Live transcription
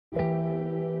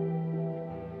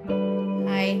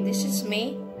this is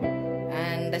me,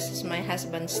 and this is my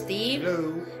husband Steve.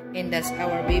 Hello. And that's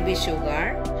our baby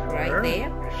Sugar right there.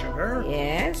 Sugar.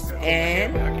 Yes,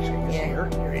 and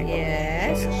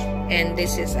yes, and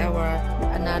this is our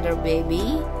another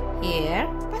baby here.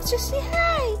 Patches, say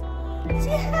hi.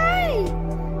 Say hi.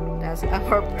 That's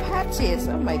our Patches.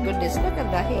 Oh my goodness, look at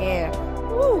the hair.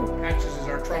 Woo. Patches is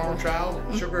our trouble child,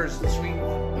 and Sugar is the sweet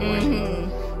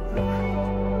one.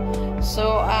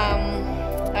 So,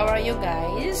 how are you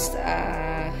guys?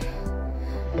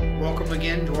 Welcome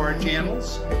again to our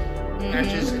channels.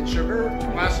 Patches and Sugar,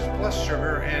 Glasses Plus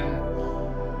Sugar, and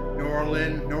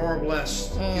Nora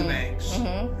Bless Eubanks.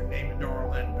 Her name is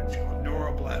Nora Lynn, but she's called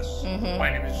Nora Bless. My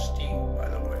name is Steve, by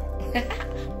the way.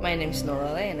 My name is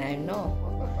Nora Lynn, I know.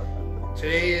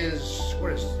 Today is,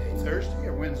 what is today? Thursday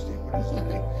or Wednesday? What is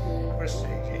today? What is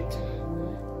today, Kate?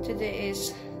 Today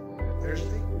is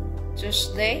Thursday?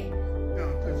 Tuesday. No,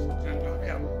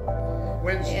 yeah.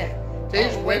 Wednesday. Yeah.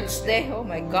 Today's Wednesday. Oh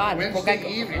my God. Wednesday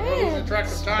evening. We're losing track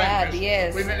of time. Bad,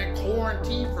 yes. We've been in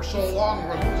quarantine for so long,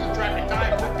 we're losing track of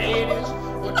time. What day it is,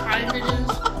 what time it is.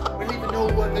 We don't even know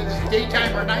whether it's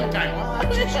daytime or nighttime. Well, I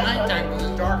choose nighttime because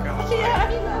it's dark outside. Yeah,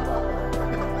 I know.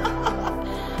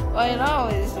 Well, you know,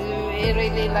 it's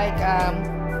really like,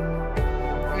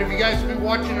 And if you guys have been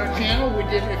watching our channel, if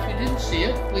you didn't see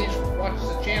it, please watch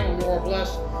the channel, Nora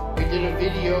Bless. We did a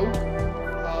video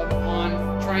on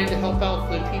trying to help out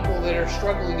the people that are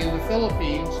struggling in the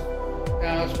Philippines,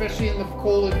 especially in the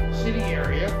Bacolod city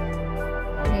area,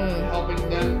 helping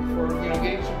them for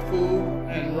getting some food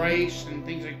and rice and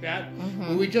things like that.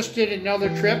 And we just did another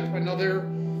trip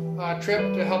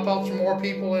to help out some more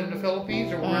people in the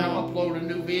Philippines, and we're going to upload a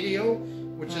new video,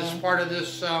 which is part of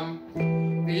this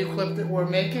video clip that we're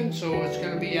making. So it's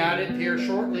going to be added here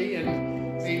shortly,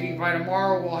 and maybe by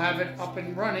tomorrow we'll have it up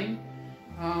and running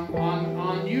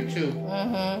on YouTube.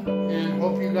 And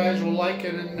hope you guys will like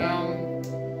it and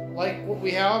like what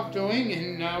we have doing,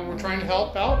 and we're trying to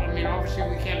help out. I mean, obviously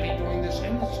we can't be doing this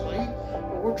endlessly,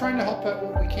 but we're trying to help out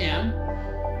what we can.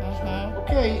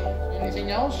 Okay, anything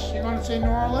else you want to say,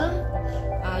 Nora Lynn?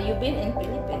 You've been in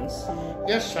Philippines.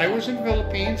 Yes, I was in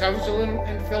Philippines. I was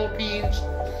in Philippines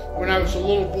when I was a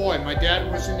little boy. My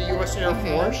dad was in the U.S. Air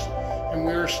Force, and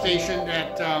we were stationed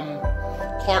at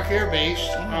Clark Air Base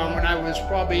when I was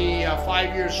probably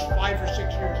 5 or 6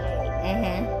 years old.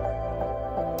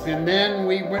 And then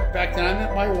we went back, then I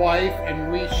met my wife,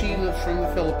 and she lives from the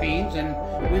Philippines, and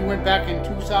we went back in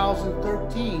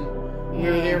 2013. We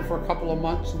were there for a couple of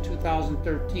months in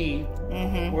 2013.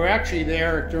 We're actually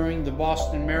there during the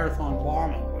Boston Marathon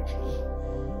bombing, which is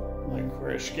like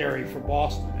very scary for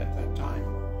Boston at that time.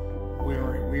 We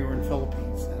were in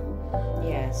Philippines then.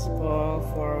 Yes,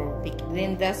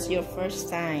 then that's your first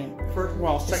time.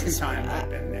 Second time I've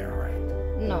been there, right?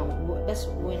 No, that's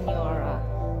when you're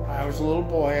I was a little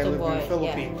boy. I lived in the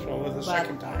Philippines, so it was the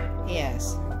second time.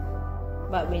 Yes,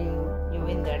 but when you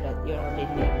went there, that you're already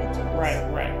married. Right.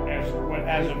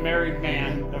 As a married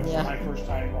man, that was my first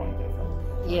time going to the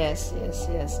Philippines.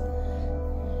 Yes.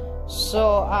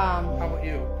 So, how about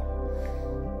you?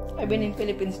 I've been in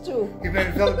Philippines too. You've been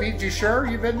in Philippines? You sure?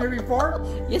 You've been there before?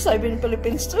 Yes, I've been in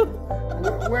Philippines too.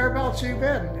 Whereabouts have you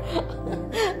been?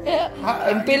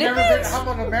 In Philippines. How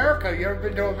about America? You ever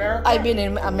been to America? I've been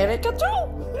in America too.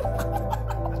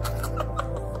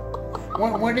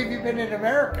 When have you been in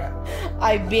America?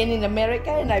 I've been in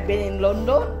America, and I've been in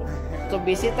London to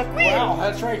visit a queen. Wow,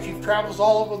 that's right. You've traveled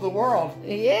all over the world.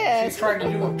 Yes. She's trying to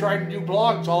do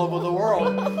blogs all over the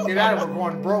world. Get out of it, we're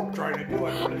going broke trying to do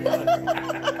it.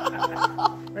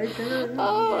 Right there.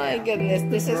 Oh my goodness,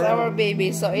 this is our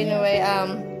baby. So anyway,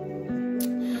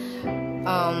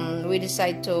 we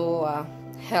decide to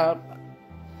help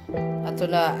to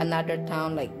another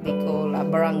town, like they call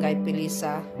Barangay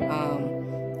Felisa.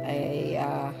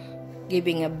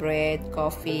 Giving a bread,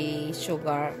 coffee,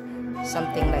 sugar,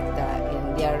 something like that,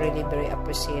 and they are really very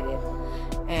appreciated.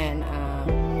 And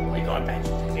we're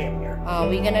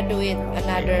gonna do it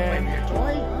another.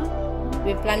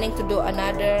 We're planning to do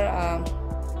another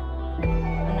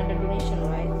donation,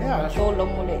 right? Yeah.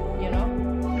 Tulong ulit,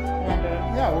 another.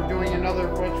 Yeah, we're doing another.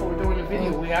 That's what we're doing a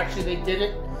video. They did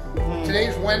it.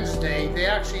 Today's Wednesday. They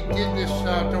actually did this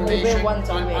donation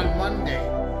on Monday.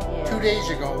 2 days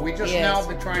ago. We just now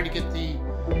been trying to get the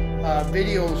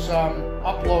videos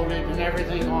uploaded and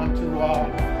everything onto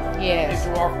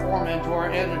into our format, into our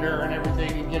editor and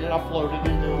everything, and get it uploaded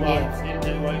into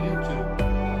YouTube.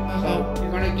 So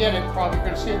you're going to get it. Probably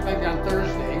going to see it maybe on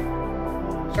Thursday.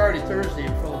 It's already Thursday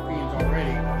in Philippines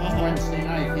already. It's Wednesday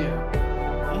night here.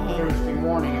 Thursday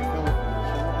morning in Philippines.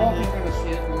 So we're probably going to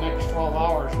see it in the next 12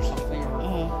 hours or something, or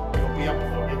it'll be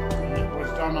uploaded. And it was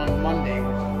done on Monday.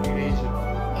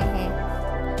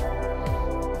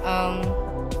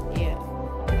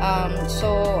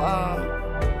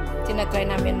 tinatry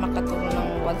namin makatulong ng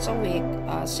once a week.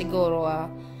 Siguro,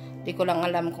 di ko lang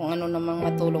alam kung ano namang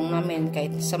matulong namin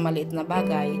kahit sa maliit na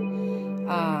bagay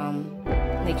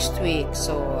next week.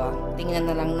 So, tingnan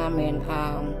na lang namin.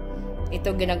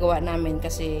 Ito ginagawa namin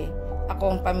kasi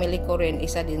ako ang family ko rin,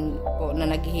 isa din po na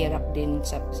naghihirap din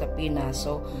sa Pinas.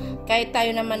 So, kahit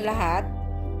tayo naman lahat,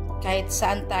 kahit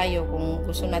saan tayo, kung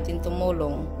gusto natin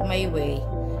tumulong, may way.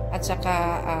 At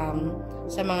saka,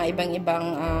 sa mga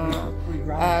ibang-ibang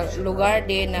lugar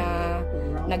din na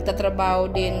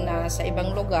nagtatrabaho din sa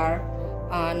ibang lugar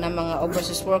na mga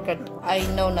overseas worker, I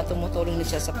know na tumutulong din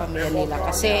siya sa pamilya nila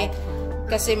kasi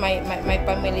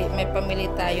may family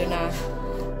tayo na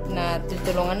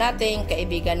tutulungan natin,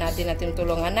 kaibigan natin na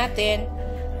tinutulungan natin.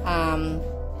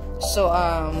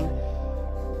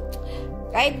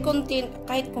 Kahit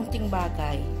kunting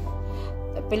bagay,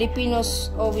 the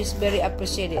Filipinos always very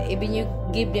appreciated. Even you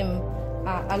give them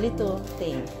a little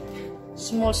thing,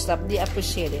 small stuff, they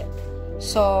appreciate it.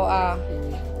 So,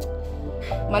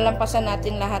 malampasan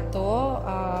natin lahat to.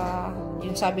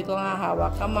 Yung sabi ko nga,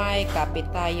 hawak kamay,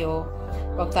 kapit tayo.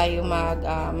 Huwag tayo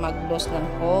mag-lose ng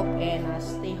hope and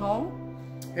stay home.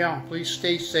 Yeah, please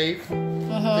stay safe.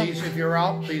 Please, if you're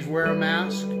out, please wear a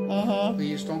mask.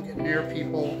 Please don't get near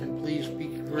people, and please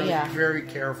be really very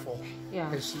careful. Yeah.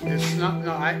 It's not,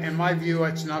 no, in my view,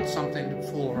 it's not something to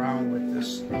fool around with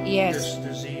this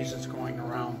disease that's going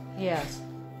around. Yes.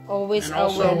 Always and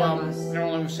also, awareness. you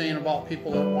know what I'm saying about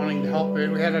people wanting to help.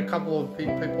 We had a couple of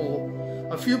people,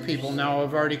 a few people now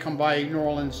have already come by New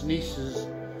Orleans' niece's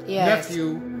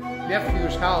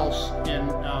nephew's house in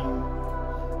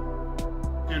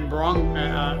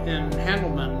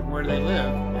Handelman, where they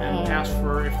live, and asked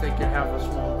for if they could have a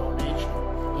small donation.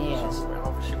 Yes. So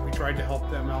obviously, we tried to help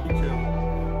them out too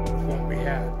with what we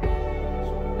had.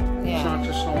 So it's not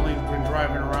just only been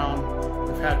driving around.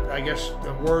 We've had, I guess,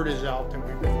 the word is out that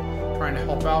we've been trying to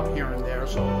help out here and there.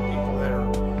 So people that are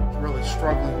really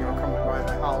struggling are coming by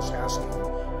the house asking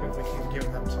if we can give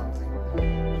them something.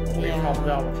 We've helped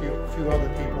out a few other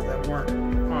people that weren't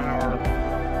on our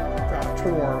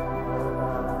tour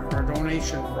or our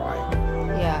donation ride.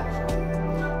 Yeah.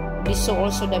 We saw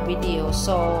also the video.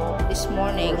 So this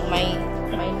morning, my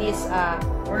niece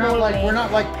we're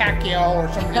not like Pacquiao or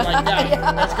something like that.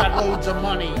 That's got loads of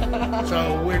money.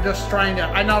 So we're just trying to.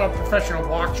 I'm not a professional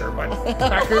boxer, but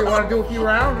Pacquiao, you want to do a few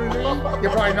rounds?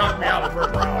 You'll probably knock me out the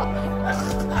first round.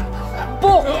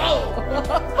 Boom!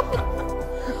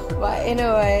 But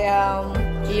anyway,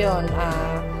 yun,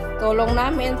 tulong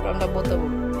namin from the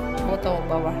bottom of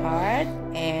our heart,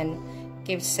 and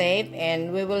keep safe, and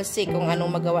we will see kung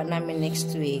anong magawa namin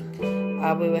next week.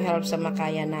 We will help sa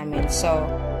makaya namin. So,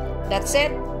 that's it.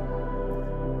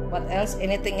 What else?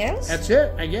 Anything else? That's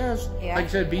it, I guess. Yeah. Like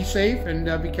I said, be safe and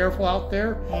be careful out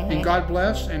there, and God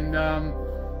bless, and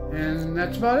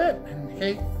that's about it. And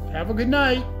hey, have a good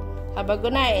night. Have a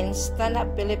good night, and stand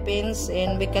up, Philippines,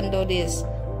 and we can do this.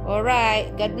 All right.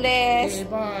 God bless. Okay,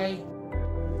 bye.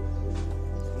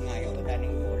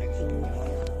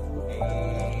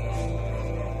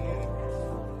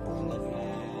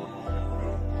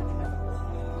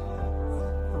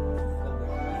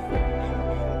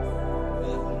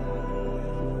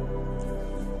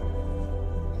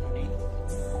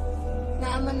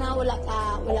 Naaman na wala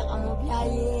ka mo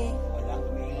biyahe. Wala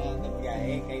kami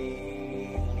nagbiyahe kay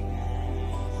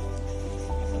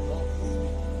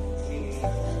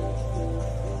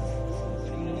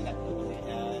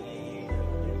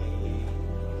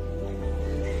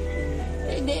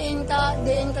diin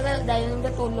ka dahil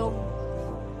gatulog.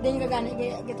 Diin ka gani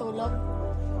gatulog.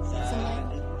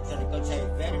 Sa likod sa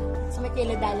Iber. Sa may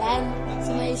kiladalan.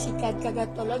 Sa may sikad ka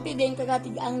gatulog. Diin ka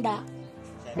gatigangda.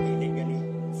 Sa tilig gani.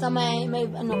 Sa may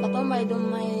ano ka to, may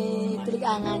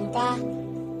tiligangan ka.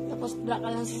 Tapos dra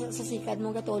ka lang sa sikad mo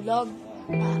gatulog.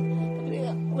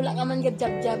 Wala ka man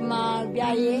jab-jab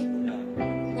magbiyahe.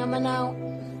 Nga man na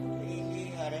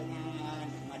Harap na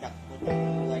madakot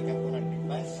ang ay kapuran di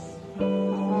bus.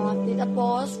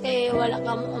 Tapos kay wala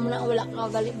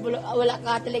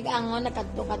ka tiligangon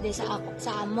nakadto ka di sa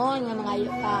amon nga mga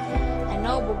ka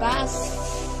bugas.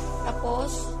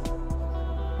 Tapos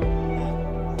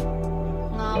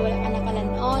nga wala ka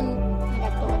nakalanon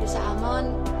nakadto ka di sa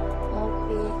amon.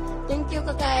 Okay, thank you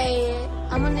ka kay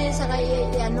amon ni sa kay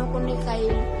kundi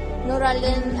kay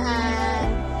Noralyn and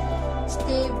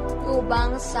Steve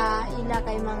ubang sa ila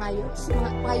kay mga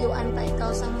payuan ta ikaw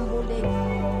sa bulig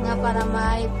nga para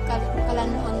may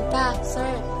kalanon ka, sir.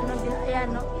 Ano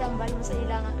ayan no, yang bali mo sa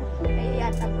ila nga kay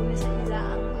iatag ko sa ila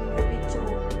ang video.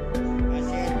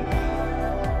 Kasi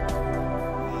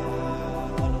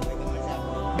ano may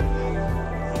kamasama.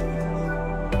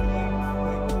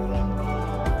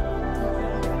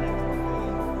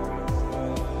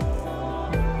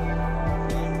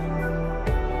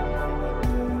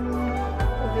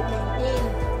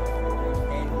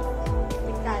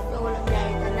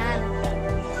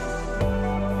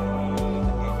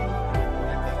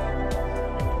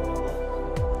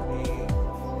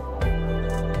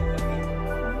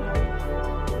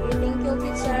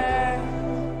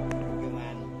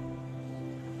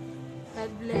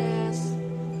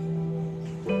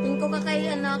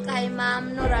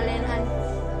 Ma'am Noralen and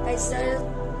kay Sir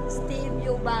Steve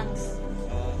Eubanks.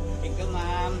 Thank you,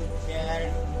 ma'am. Sir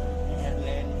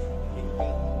Erlen. Thank you.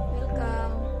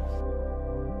 Welcome.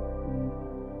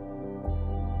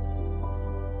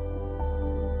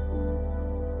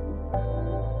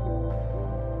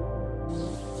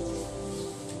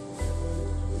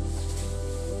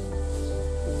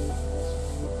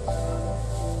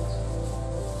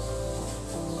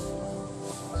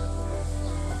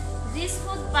 These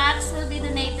food packs will be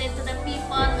donated to the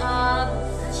people of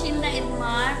Shinda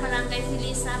Edmar, Barangay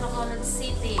Felisa, Bacolod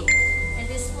City. And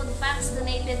these food packs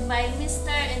donated by Mr.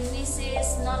 and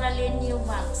Mrs. Noralyn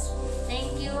Eubanks.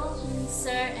 Thank you,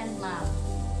 sir and ma'am.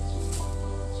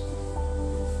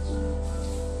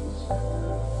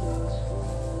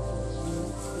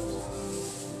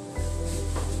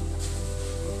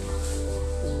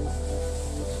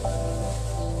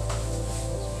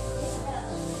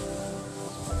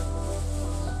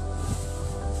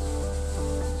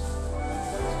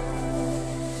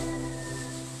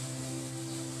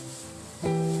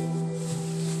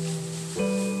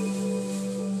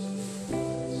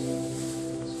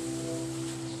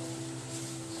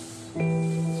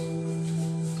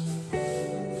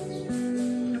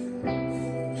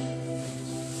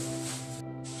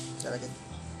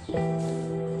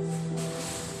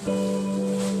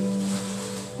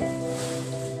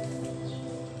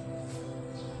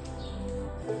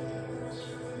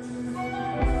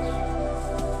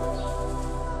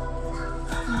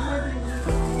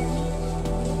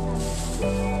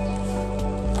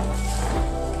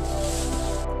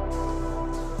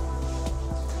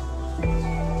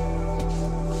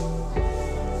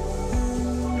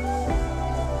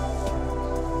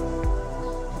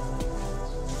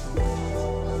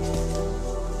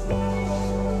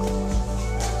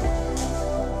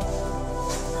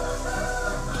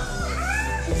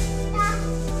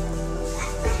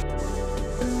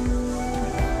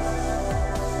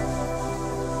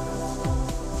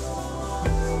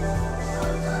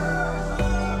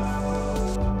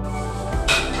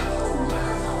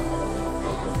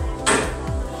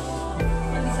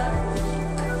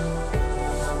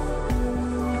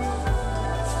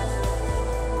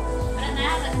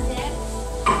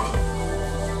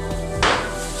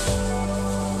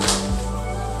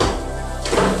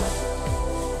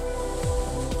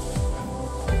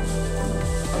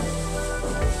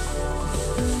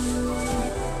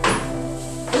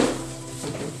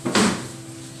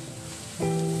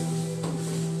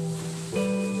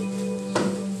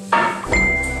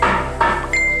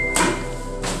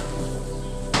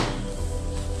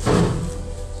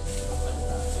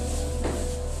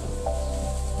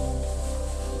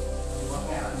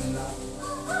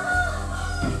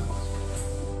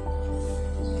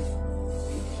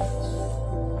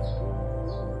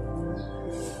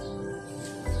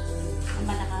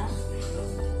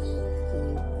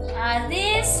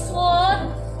 This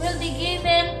food will be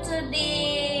given to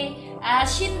the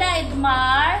Shinda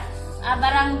Edmar,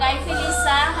 Barangay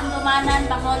Felisa, Handumanan,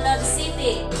 Bacolod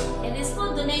City. And this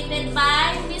food donated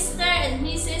by Mr. and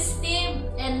Mrs. Steve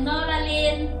and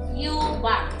Noralyn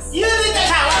Eubanks.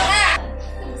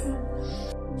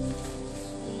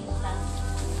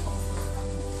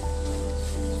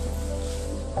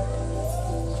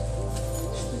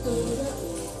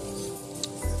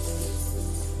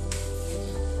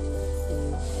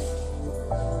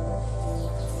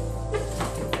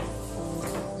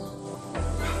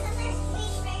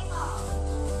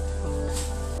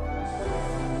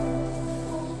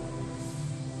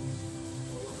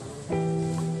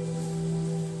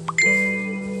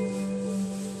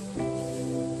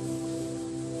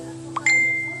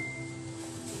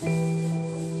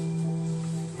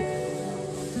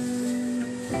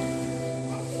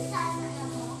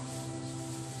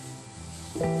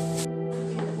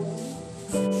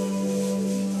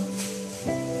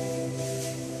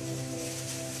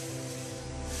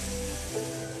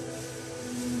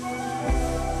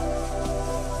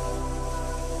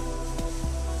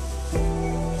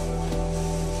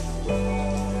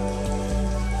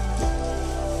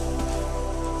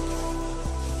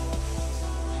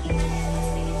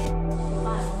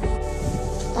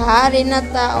 Hari na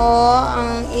tao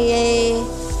ang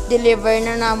i-deliver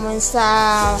na naman sa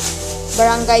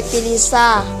Barangay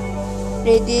Felisa.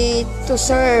 Ready to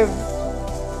serve.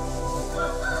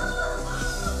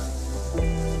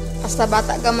 Hasta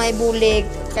bata ka may bulig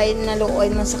kay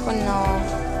naluoy man sa kuno.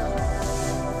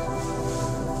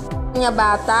 Nga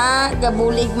bata,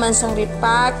 gabulig man sang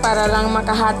ripak para lang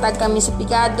makahatag kami sa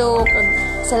pigado.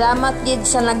 Salamat gid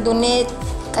sa nag-donate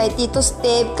kay Tito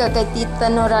Steve kag kay Tita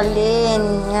Noralyn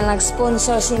nga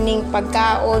nag-sponsor sining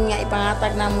pagkaon nga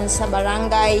ipangatag namon sa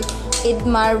barangay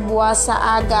Idmar Buwasa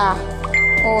Aga.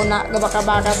 O na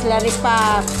gabaka-baka sila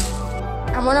ripak.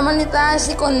 Amo naman nita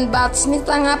si Conbats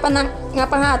nita nga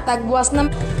pangatag buwas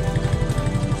na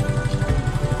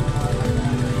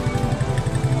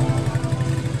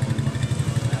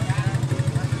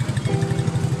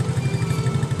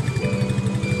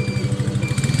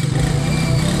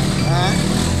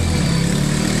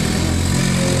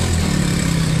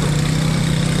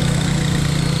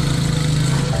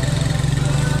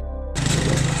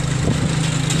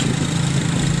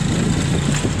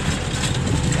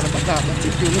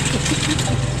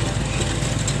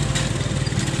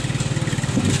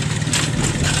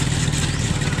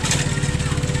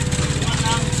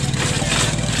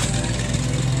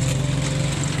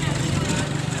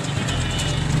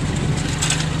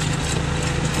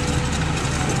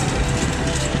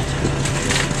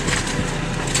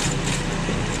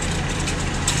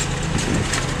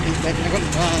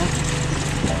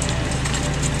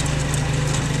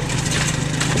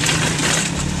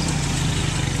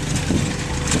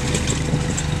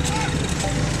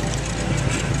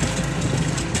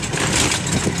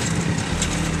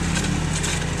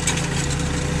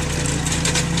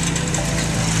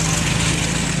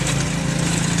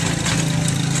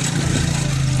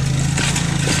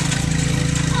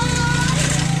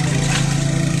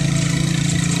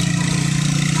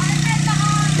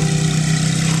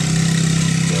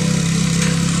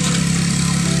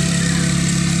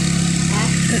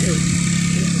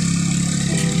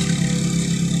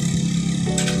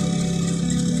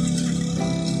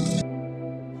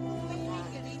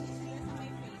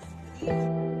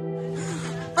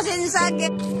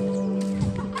pasensya